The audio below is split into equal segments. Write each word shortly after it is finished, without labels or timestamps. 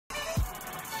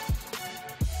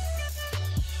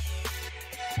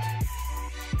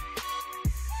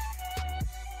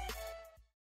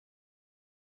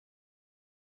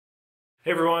Hey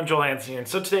everyone, Joel Hansen here.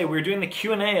 So today we're doing the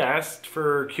Q&A. I asked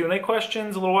for Q&A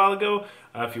questions a little while ago.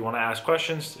 If you want to ask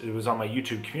questions, it was on my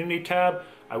YouTube community tab.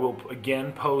 I will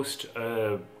again post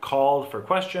a call for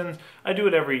questions. I do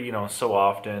it every, so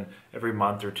often, every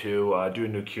month or two, do a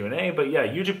new Q&A. But yeah,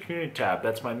 YouTube community tab,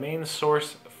 that's my main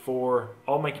source for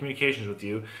all my communications with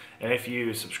you. And if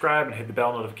you subscribe and hit the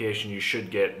bell notification, you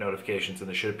should get notifications and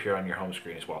they should appear on your home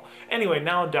screen as well. Anyway,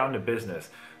 now down to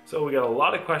business. So we got a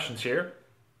lot of questions here.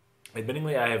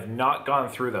 Admittingly, I have not gone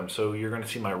through them, so you're going to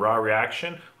see my raw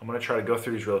reaction. I'm going to try to go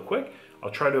through these real quick.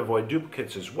 I'll try to avoid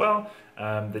duplicates as well.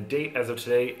 The date as of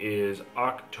today is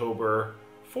October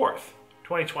 4th,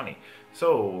 2020.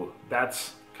 So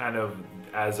that's kind of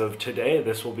as of today.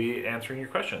 This will be answering your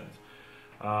questions.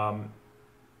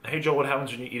 Hey Joel, what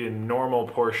happens when you eat a normal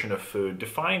portion of food?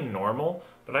 Define normal,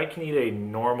 but I can eat a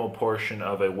normal portion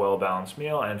of a well-balanced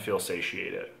meal and feel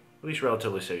satiated, at least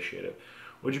relatively satiated.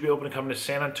 Would you be open to coming to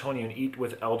San Antonio and eat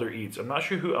with Elder Eats? I'm not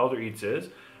sure who Elder Eats is,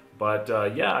 but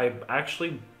yeah, I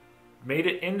actually made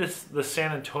it into the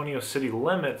San Antonio city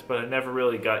limits, but I never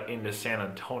really got into San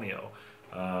Antonio.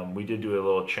 We did do a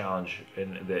little challenge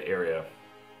in the area.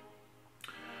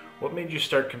 What made you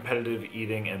start competitive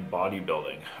eating and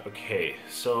bodybuilding? Okay,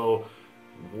 so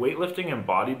weightlifting and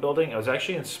bodybuilding, I was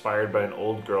actually inspired by an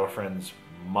old girlfriend's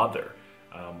mother.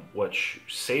 Which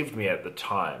saved me at the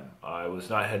time. I was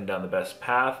not heading down the best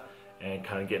path, and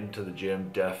kind of getting to the gym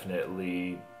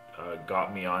definitely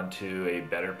got me onto a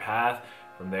better path.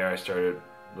 From there I started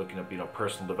looking up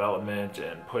personal development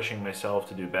and pushing myself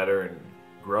to do better and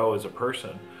grow as a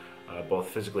person, both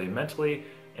physically and mentally.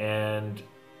 And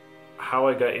how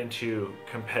I got into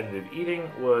competitive eating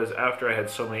was after I had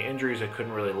so many injuries I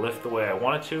couldn't really lift the way I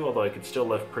wanted to, although I could still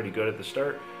lift pretty good at the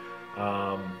start.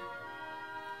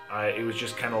 It was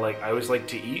just kind of like, I always liked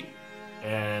to eat,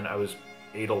 and I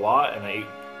ate a lot, and I ate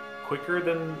quicker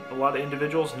than a lot of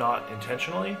individuals, not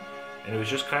intentionally, and it was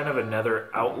just kind of another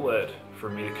outlet for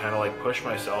me to kind of like push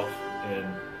myself, and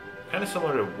kind of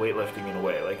similar to weightlifting in a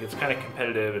way. Like, it's kind of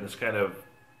competitive, and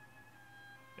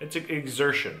it's an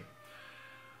exertion.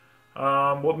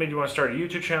 What made you want to start a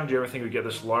YouTube channel? Do you ever think we'd get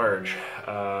this large?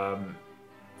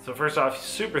 So first off,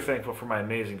 super thankful for my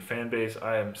amazing fan base.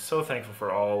 I am so thankful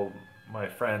for all my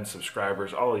friends,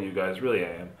 subscribers, all of you guys, really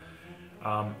I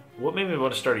am. What made me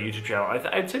want to start a YouTube channel?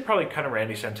 I'd say probably kind of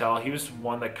Randy Santel. He was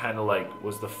one that kind of like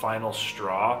was the final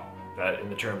straw that, in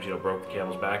the terms, broke the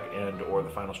camel's back, and or the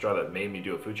final straw that made me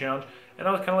do a food challenge. And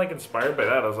I was kind of like inspired by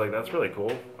that. I was like, that's really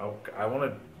cool. I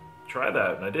want to try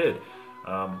that, and I did.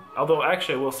 Although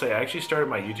actually, I will say, I actually started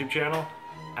my YouTube channel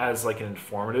as like an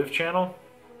informative channel,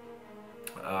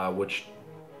 which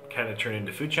kind of turned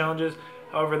into food challenges.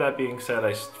 However, that being said,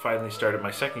 I finally started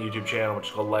my second YouTube channel, which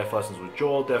is called Life Lessons with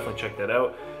Joel. Definitely check that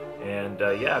out. And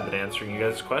yeah, I've been answering you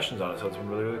guys' questions on it, so it's been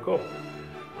really, really cool.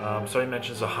 So he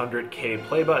mentions a 100K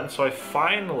play button. So I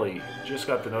finally just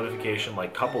got the notification like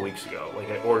a couple weeks ago. Like,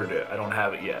 I ordered it. I don't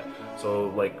have it yet. So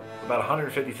like about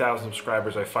 150,000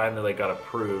 subscribers, I finally like got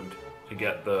approved to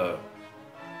get the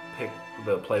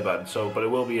play button. So, but it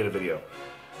will be in a video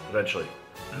eventually.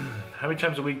 How many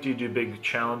times a week do you do big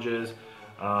challenges?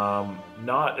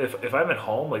 Not if I'm at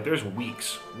home, like there's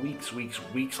weeks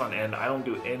on end, I don't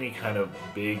do any kind of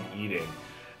big eating.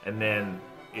 And then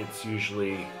it's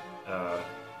usually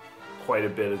quite a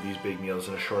bit of these big meals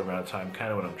in a short amount of time,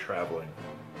 kind of when I'm traveling.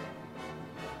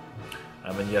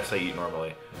 And yes, I eat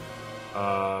normally.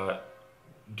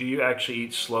 Do you actually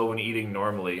eat slow when eating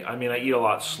normally? I mean, I eat a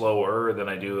lot slower than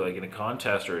I do like in a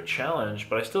contest or a challenge,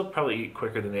 but I still probably eat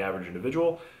quicker than the average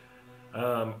individual.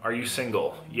 Are you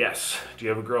single? Yes. Do you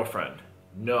have a girlfriend?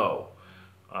 No.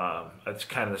 That's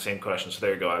kind of the same question, so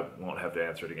there you go. I won't have to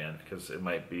answer it again because it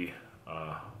might be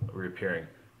reappearing.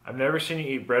 I've never seen you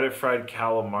eat breaded fried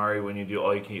calamari when you do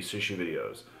all-you-can-eat sushi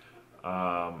videos.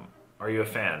 Are you a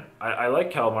fan? I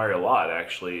like calamari a lot,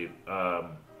 actually.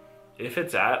 If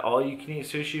it's at all-you-can-eat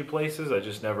sushi places, I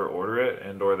just never order it,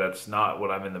 and or that's not what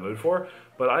I'm in the mood for.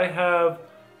 But I have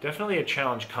definitely a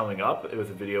challenge coming up with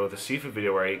a seafood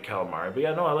video where I eat calamari. But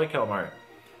yeah, no, I like calamari.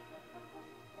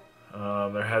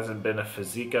 There hasn't been a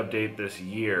physique update this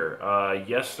year.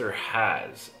 Yes, there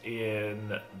has. I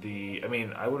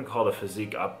mean, I wouldn't call it a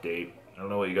physique update. I don't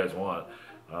know what you guys want.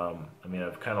 I mean,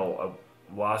 I've kind of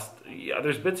lost, yeah,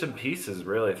 there's bits and pieces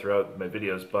really throughout my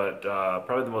videos, but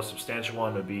probably the most substantial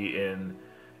one would be it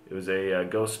was a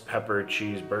ghost pepper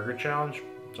cheeseburger challenge.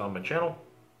 It's on my channel.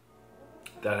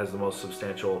 That has the most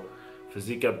substantial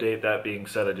physique update. That being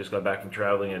said, I just got back from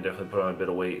traveling and definitely put on a bit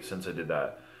of weight since I did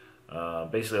that.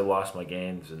 Basically, I lost my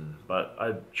gains, but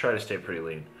I try to stay pretty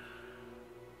lean.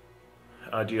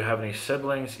 Do you have any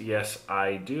siblings? Yes,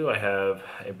 I do. I have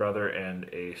a brother and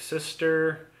a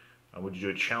sister. Would you do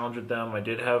a challenge with them? I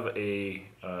did have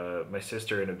my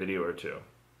sister in a video or two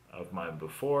of mine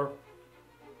before.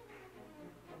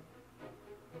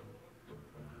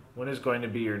 When is going to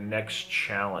be your next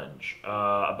challenge?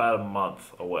 About a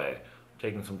month away. I'm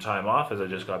taking some time off as I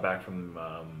just got back from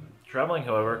traveling.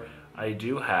 However, I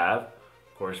do have,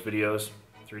 of course, videos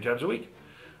 3 times a week.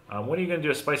 When are you going to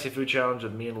do a spicy food challenge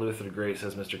with me and Luther the Great,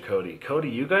 says Mr. Cody. Cody,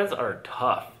 you guys are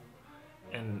tough.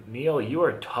 And Neil, you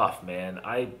are tough, man.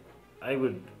 I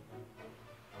don't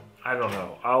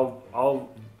know. I'll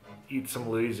eat some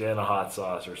Louisiana hot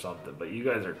sauce or something, but you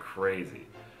guys are crazy.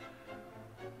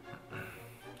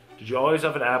 Did you always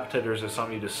have an appetite, or is it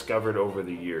something you discovered over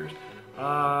the years?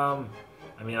 I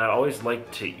mean, I always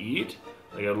like to eat.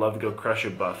 Like, I'd love to go crush a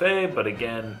buffet, but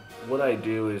again, what I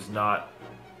do is not.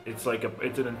 It's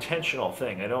an intentional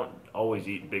thing. I don't always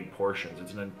eat big portions.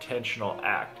 It's an intentional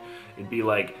act. It'd be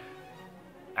like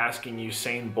asking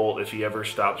Usain Bolt if he ever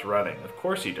stops running. Of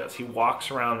course he does. He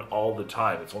walks around all the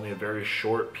time. It's only a very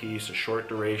short piece, a short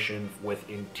duration with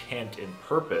intent and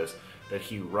purpose that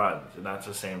he runs. And that's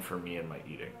the same for me and my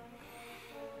eating.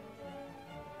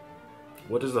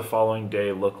 What does the following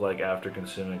day look like after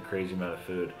consuming a crazy amount of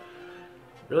food?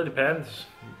 Really depends.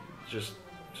 Just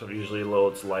usually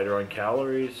it's lighter on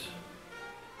calories.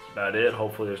 That's about it.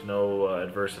 Hopefully there's no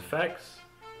adverse effects.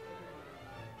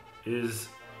 Is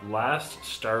Last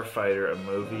Starfighter a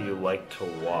movie you like to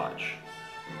watch?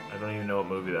 I don't even know what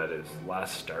movie that is.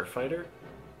 Last Starfighter?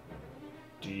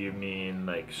 Do you mean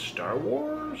like Star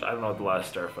Wars? I don't know what The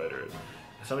Last Starfighter is.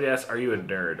 Somebody asked, are you a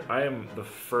nerd? I am the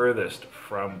furthest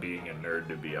from being a nerd,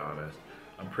 to be honest.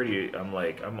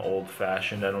 I'm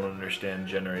old-fashioned. I don't understand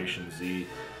Generation Z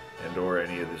and or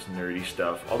any of this nerdy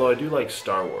stuff. Although I do like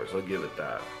Star Wars, I'll give it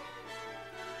that.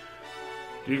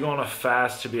 Do you go on a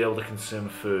fast to be able to consume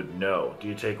food? No. Do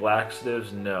you take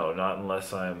laxatives? No, not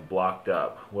unless I'm blocked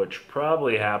up, which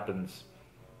probably happens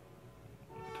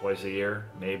twice a year,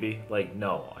 maybe. Like,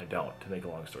 no, I don't, to make a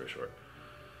long story short.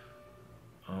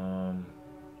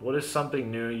 What is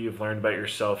something new you've learned about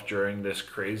yourself during this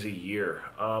crazy year?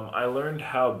 I learned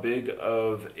how big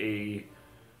of a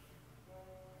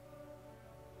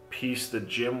piece the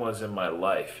gym was in my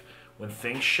life. When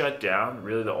things shut down,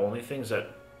 really the only things that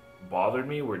bothered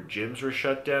me were gyms were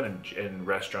shut down and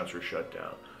restaurants were shut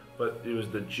down. But it was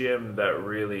the gym that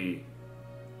really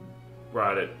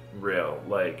brought it real.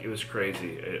 Like, it was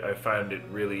crazy. I find it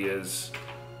really is,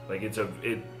 like, it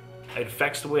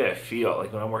affects the way I feel.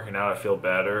 Like, when I'm working out, I feel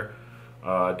better.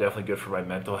 Definitely good for my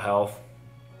mental health.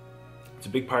 It's a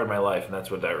big part of my life, and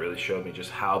that's what that really showed me,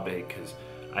 just how big, because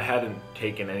I hadn't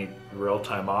taken any real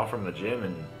time off from the gym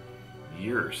in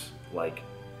years. Like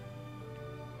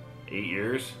 8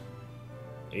 years?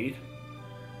 8?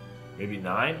 Maybe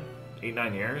 9? 8,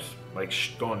 9 years? Like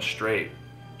going straight.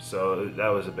 So that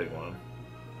was a big one.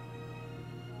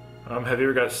 Have you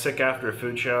ever got sick after a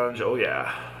food challenge? Oh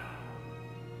yeah.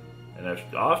 And I've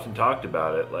often talked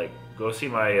about it. Like, go see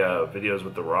my videos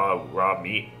with the raw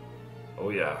meat. Oh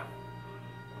yeah.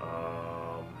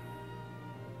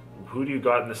 Who do you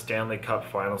got in the Stanley Cup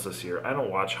Finals this year? I don't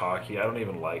watch hockey. I don't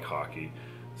even like hockey.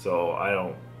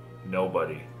 So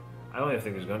nobody. I don't even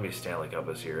think there's going to be a Stanley Cup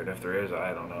this year. And if there is,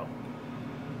 I don't know.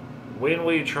 When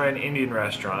will you try an Indian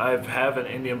restaurant? I have an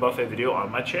Indian buffet video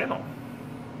on my channel.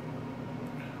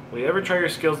 Will you ever try your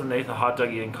skills in the hot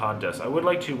dog eating contest? I would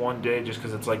like to one day, just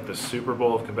because it's like the Super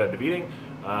Bowl of competitive eating.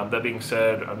 That being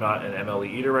said, I'm not an MLE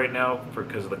eater right now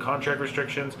because of the contract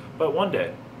restrictions, but one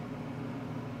day.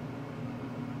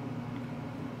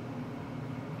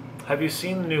 Have you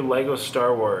seen the new Lego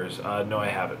Star Wars? No, I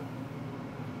haven't.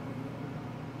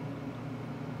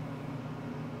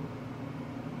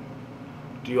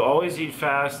 Do you always eat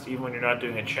fast even when you're not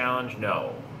doing a challenge?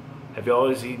 No. Have you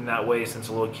always eaten that way since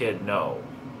a little kid? No.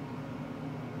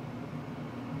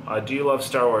 Do you love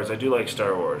Star Wars? I do like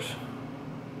Star Wars.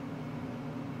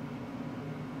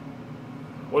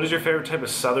 What is your favorite type of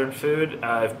southern food?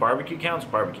 If barbecue counts,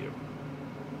 barbecue.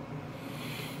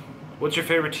 What's your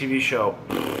favorite TV show?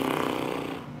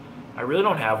 I really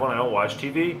don't have one. I don't watch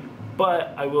TV.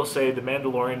 But I will say The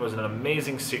Mandalorian was an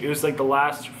amazing series. It was like the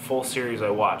last full series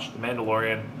I watched. The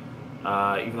Mandalorian,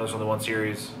 even though it was only one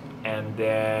series,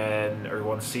 or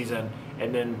one season.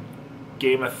 And then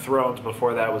Game of Thrones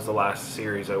before that was the last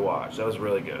series I watched. That was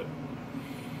really good.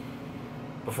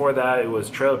 Before that, it was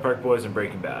Trailer Park Boys and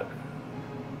Breaking Bad.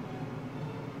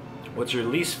 What's your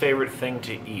least favorite thing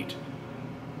to eat?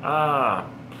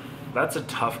 That's a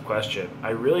tough question.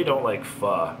 I really don't like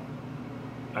pho.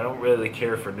 I don't really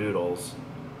care for noodles.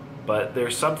 But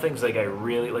there's some things like I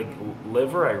really like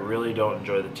liver. I really don't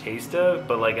enjoy the taste of,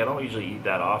 but like I don't usually eat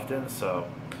that often. So,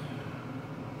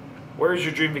 where's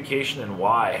your dream vacation and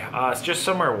why? It's just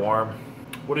somewhere warm.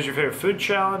 What is your favorite food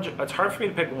challenge? It's hard for me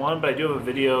to pick one, but I do have a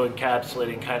video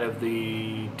encapsulating kind of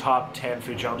the top 10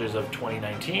 food challenges of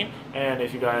 2019. And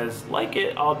if you guys like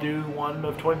it, I'll do one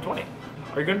of 2020.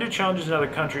 Are you going to do challenges in other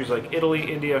countries like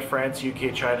Italy, India, France,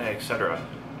 UK, China, etc.?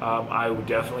 I would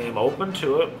definitely am open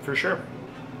to it for sure.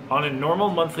 On a normal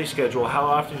monthly schedule, how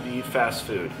often do you eat fast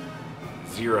food?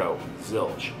 Zero.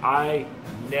 Zilch. I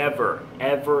never,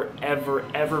 ever, ever,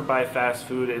 ever buy fast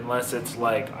food unless it's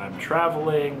like I'm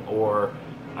traveling or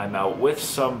I'm out with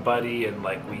somebody and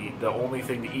like the only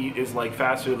thing to eat is like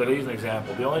fast food. Like I'll use an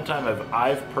example. The only time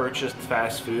I've purchased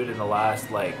fast food in the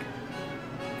last like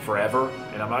forever,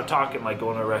 and I'm not talking like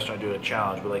going to a restaurant doing a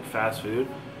challenge, but like fast food,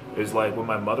 is like when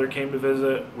my mother came to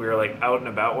visit. We were like out and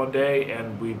about one day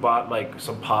and we bought like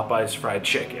some Popeyes fried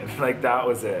chicken. Like that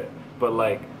was it. But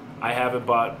like I haven't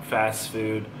bought fast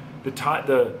food.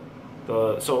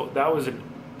 So that was in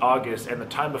August, and the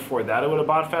time before that I would have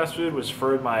bought fast food was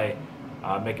for my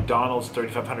McDonald's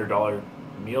 $3,500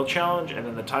 meal challenge, and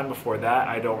then the time before that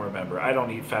I don't remember. I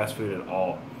don't eat fast food at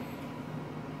all.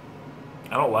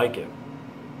 I don't like it.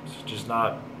 It's just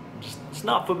not. It's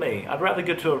not for me. I'd rather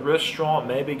go to a restaurant,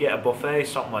 maybe get a buffet,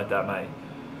 something like that, mate.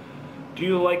 Do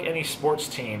you like any sports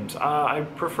teams? I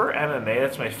prefer MMA.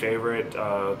 That's my favorite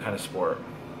kind of sport.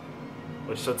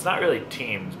 So it's not really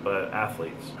teams, but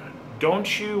athletes.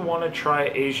 Don't you want to try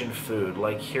Asian food,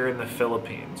 like here in the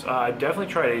Philippines? I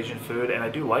definitely tried Asian food, and I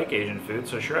do like Asian food,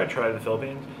 so sure, I'd try it in the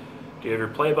Philippines. Do you have your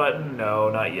play button? No,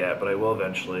 not yet, but I will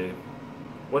eventually.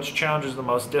 Which challenge is the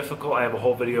most difficult? I have a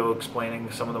whole video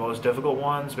explaining some of the most difficult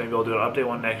ones. Maybe I'll do an update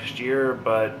one next year,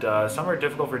 but some are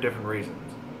difficult for different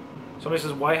reasons. Somebody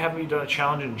says, why haven't you done a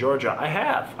challenge in Georgia? I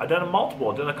have. I've done a multiple.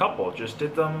 I've done a couple. Just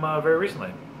did them very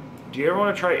recently. Do you ever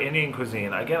want to try Indian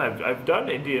cuisine? Again, I've done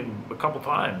Indian a couple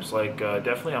times, like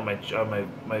definitely on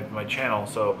my channel.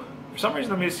 So for some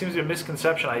reason, it seems to be a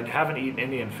misconception. I haven't eaten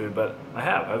Indian food, but I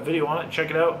have. I have a video on it. Check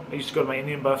it out. I used to go to my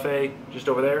Indian buffet just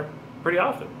over there pretty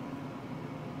often.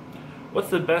 What's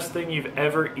the best thing you've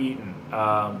ever eaten?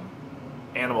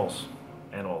 Animals.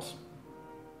 Animals.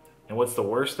 And what's the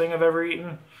worst thing I've ever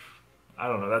eaten? I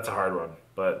don't know. That's a hard one,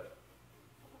 but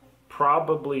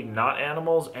probably not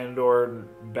animals and or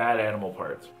bad animal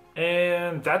parts.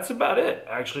 And that's about it,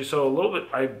 actually. So a little bit,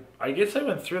 I guess I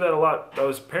went through that a lot. That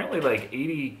was apparently like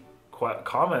 80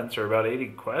 comments, or about 80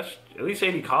 questions, at least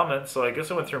 80 comments. So I guess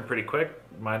I went through them pretty quick,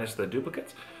 minus the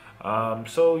duplicates.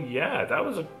 So yeah, that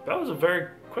was a very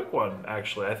quick one,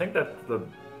 actually. I think that's the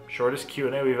shortest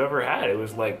Q&A we've ever had. It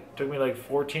was like, took me like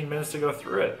 14 minutes to go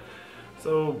through it.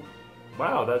 So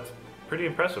wow, that's pretty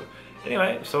impressive.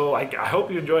 Anyway, so I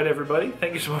hope you enjoyed, everybody.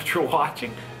 Thank you so much for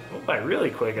watching. I went by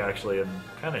really quick, actually. I'm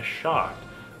kind of shocked.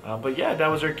 But yeah, that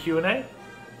was our Q&A.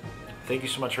 Thank you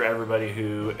so much for everybody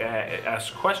who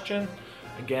asked questions.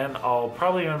 Again, I'll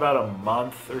probably in about a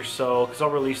month or so, because I'll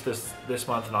release this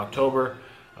month in October.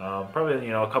 Probably,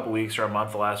 a couple weeks or a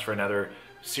month will ask for another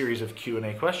series of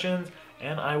Q&A questions,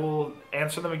 and I will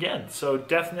answer them again. So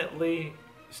definitely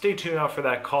stay tuned out for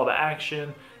that call to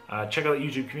action. Check out the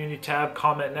YouTube community tab,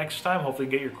 comment next time, hopefully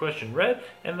get your question read.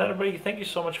 And everybody, thank you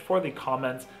so much for the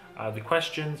comments, the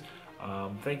questions.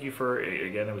 Thank you for,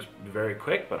 again, it was very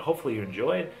quick, but hopefully you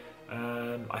enjoyed.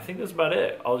 I think that's about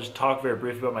it. I'll just talk very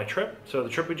briefly about my trip. So the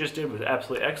trip we just did was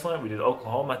absolutely excellent. We did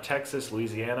Oklahoma, Texas,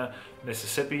 Louisiana,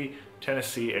 Mississippi,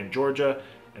 Tennessee, and Georgia.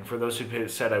 And for those who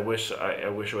said, I wish I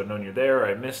would have known you're there, or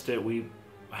I missed it, we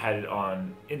had it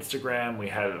on Instagram, we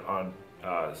had it on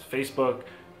Facebook,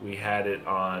 we had it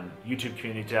on YouTube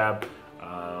community tab.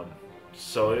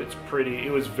 So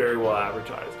it was very well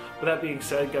advertised. With that being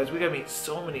said, guys, we got to meet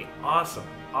so many awesome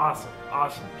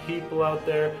people out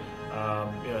there.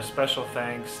 Special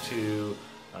thanks to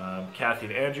Kathy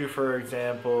and Andrew, for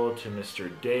example, to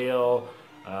Mr. Dale,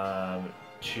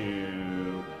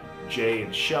 to Jay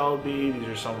and Shelby. These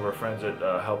are some of our friends that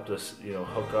helped us,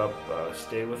 hook up,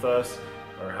 stay with us,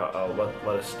 or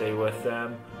let us stay with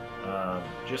them.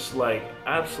 Just like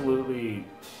absolutely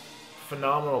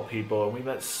phenomenal people, and we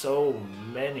met so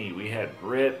many. We had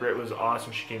Britt was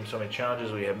awesome. She came to so many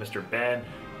challenges. We had Mr. Ben,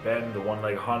 the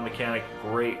one-legged Honda mechanic,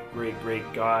 great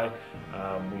guy.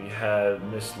 We had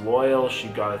Miss Loyal, she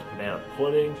got us banana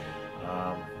pudding.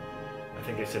 I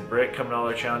think I said Britt coming to all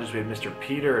our challenges. We had Mr.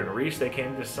 Peter and Reese, they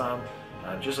came to some.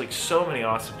 Just like so many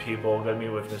awesome people. Got to meet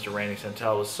with Mr. Randy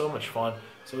Santel. It was so much fun.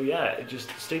 So yeah,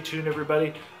 just stay tuned,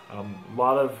 everybody. A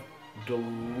lot of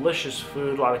delicious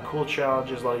food, a lot of cool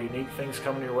challenges, a lot of unique things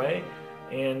coming your way.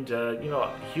 And you know,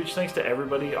 huge thanks to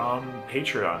everybody on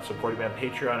Patreon, supporting me on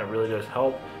Patreon. It really does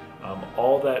help.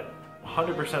 All that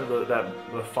 100% of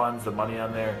the funds, the money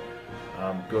on there,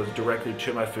 goes directly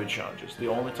to my food challenges. The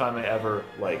only time I ever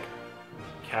like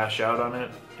cash out on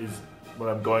it is when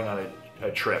I'm going on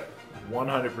a trip.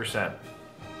 100%.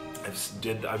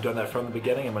 I've done that from the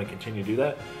beginning. I'm going to continue to do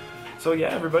that. So yeah,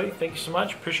 everybody, thank you so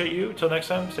much. Appreciate you. Till next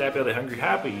time, stay happy, healthy, hungry,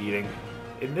 happy eating.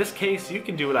 In this case, you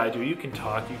can do what I do. You can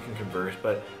talk, you can converse,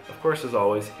 but of course, as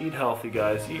always, eat healthy,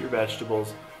 guys. Eat your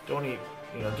vegetables. Don't eat,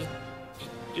 you know,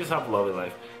 just have a lovely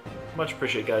life. Much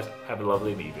appreciated, guys. Have a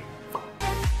lovely evening.